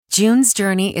June's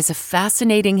Journey is a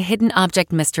fascinating hidden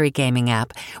object mystery gaming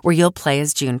app where you'll play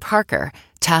as June Parker,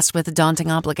 tasked with a daunting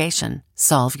obligation: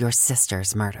 solve your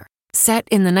sister's murder. Set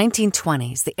in the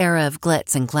 1920s, the era of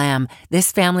glitz and glam,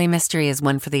 this family mystery is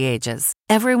one for the ages.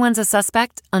 Everyone's a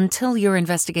suspect until your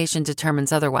investigation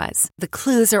determines otherwise. The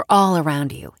clues are all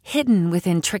around you, hidden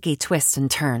within tricky twists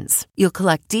and turns. You'll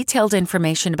collect detailed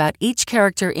information about each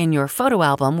character in your photo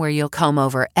album where you'll comb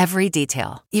over every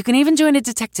detail. You can even join a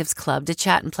detectives club to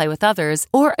chat and play with others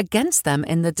or against them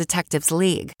in the Detectives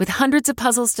League. With hundreds of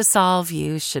puzzles to solve,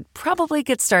 you should probably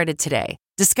get started today.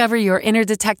 Discover your inner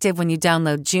detective when you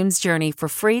download June's Journey for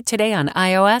free today on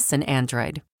iOS and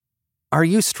Android. Are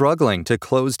you struggling to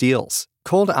close deals?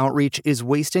 Cold outreach is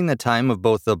wasting the time of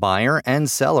both the buyer and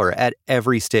seller at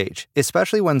every stage,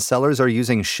 especially when sellers are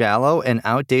using shallow and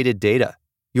outdated data.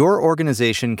 Your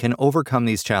organization can overcome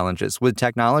these challenges with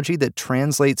technology that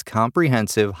translates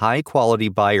comprehensive, high-quality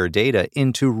buyer data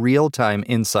into real-time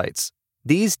insights.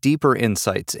 These deeper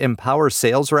insights empower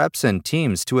sales reps and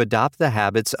teams to adopt the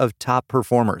habits of top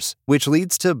performers, which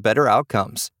leads to better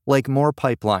outcomes, like more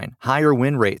pipeline, higher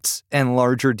win rates, and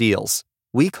larger deals.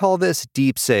 We call this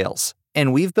deep sales,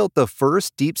 and we've built the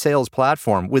first deep sales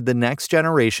platform with the next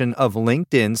generation of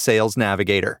LinkedIn Sales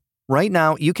Navigator. Right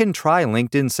now, you can try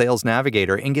LinkedIn Sales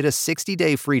Navigator and get a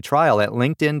 60-day free trial at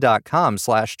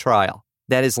linkedin.com/trial.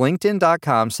 That is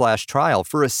linkedin.com/trial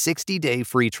for a 60-day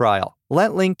free trial.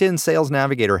 Let LinkedIn Sales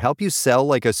Navigator help you sell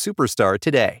like a superstar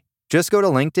today. Just go to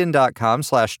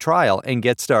linkedin.com/trial and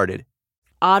get started.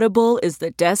 Audible is the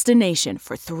destination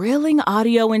for thrilling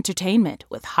audio entertainment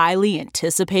with highly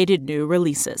anticipated new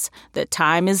releases. The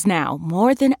time is now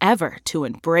more than ever to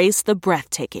embrace the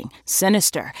breathtaking,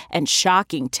 sinister, and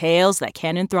shocking tales that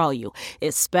can enthrall you,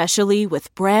 especially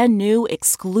with brand new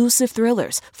exclusive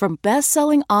thrillers from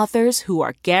best-selling authors who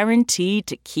are guaranteed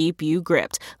to keep you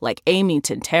gripped, like Amy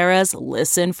Tintera's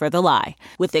Listen for the Lie.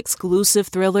 With exclusive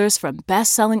thrillers from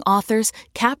best-selling authors,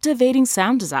 captivating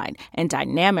sound design, and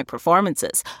dynamic performances,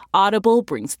 Audible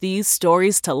brings these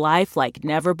stories to life like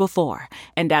never before.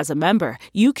 And as a member,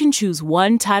 you can choose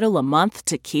one title a month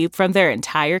to keep from their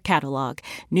entire catalog.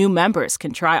 New members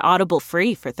can try Audible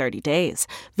free for 30 days.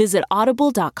 Visit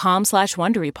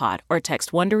audible.com/WonderyPod or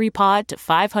text WonderyPod to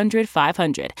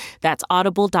 500-500. That's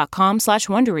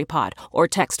audible.com/WonderyPod or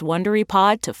text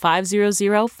WonderyPod to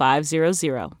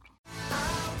 500-500.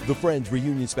 The Friends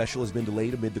reunion special has been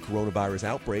delayed amid the coronavirus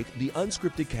outbreak. The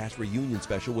unscripted cast reunion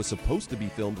special was supposed to be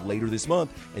filmed later this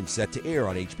month and set to air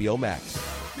on HBO Max.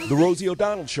 The Rosie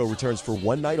O'Donnell Show returns for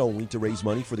one night only to raise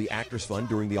money for the Actors Fund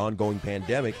during the ongoing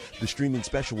pandemic. The streaming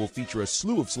special will feature a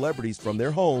slew of celebrities from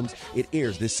their homes. It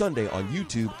airs this Sunday on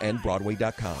YouTube and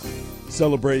Broadway.com.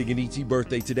 Celebrating an E.T.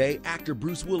 birthday today, actor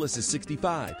Bruce Willis is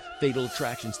 65, Fatal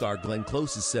Attraction star Glenn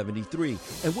Close is 73,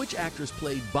 and which actress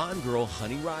played Bond girl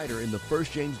Honey Rider in the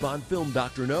first James Bond film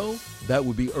Dr. No? That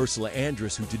would be Ursula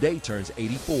Andress, who today turns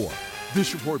 84.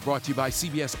 This report brought to you by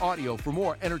CBS Audio. For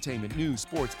more entertainment, news,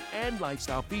 sports, and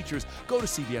lifestyle features, go to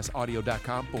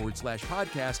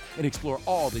cbsaudio.com/podcast and explore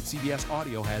all that CBS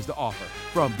Audio has to offer.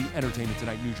 From the Entertainment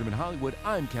Tonight newsroom in Hollywood,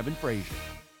 I'm Kevin Frazier.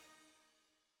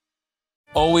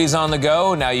 Always on the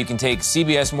go, now you can take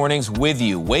CBS Mornings with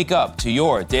you. Wake up to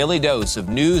your daily dose of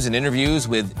news and interviews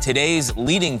with today's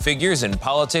leading figures in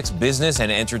politics, business, and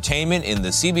entertainment in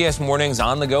the CBS Mornings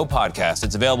On the Go podcast.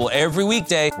 It's available every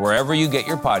weekday wherever you get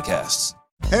your podcasts.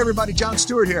 Hey everybody, Jon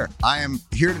Stewart here. I am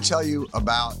here to tell you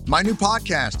about my new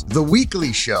podcast, The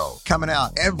Weekly Show, coming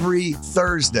out every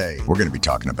Thursday. We're going to be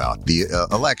talking about the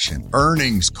election,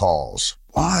 earnings calls.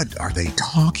 What are they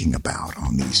talking about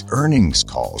on these earnings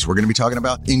calls? We're going to be talking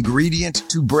about ingredient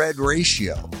to bread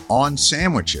ratio on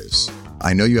sandwiches.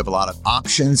 I know you have a lot of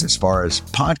options as far as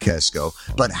podcasts go,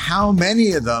 but how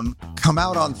many of them come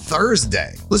out on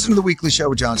Thursday? Listen to The Weekly Show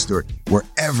with Jon Stewart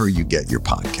wherever you get your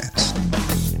podcasts.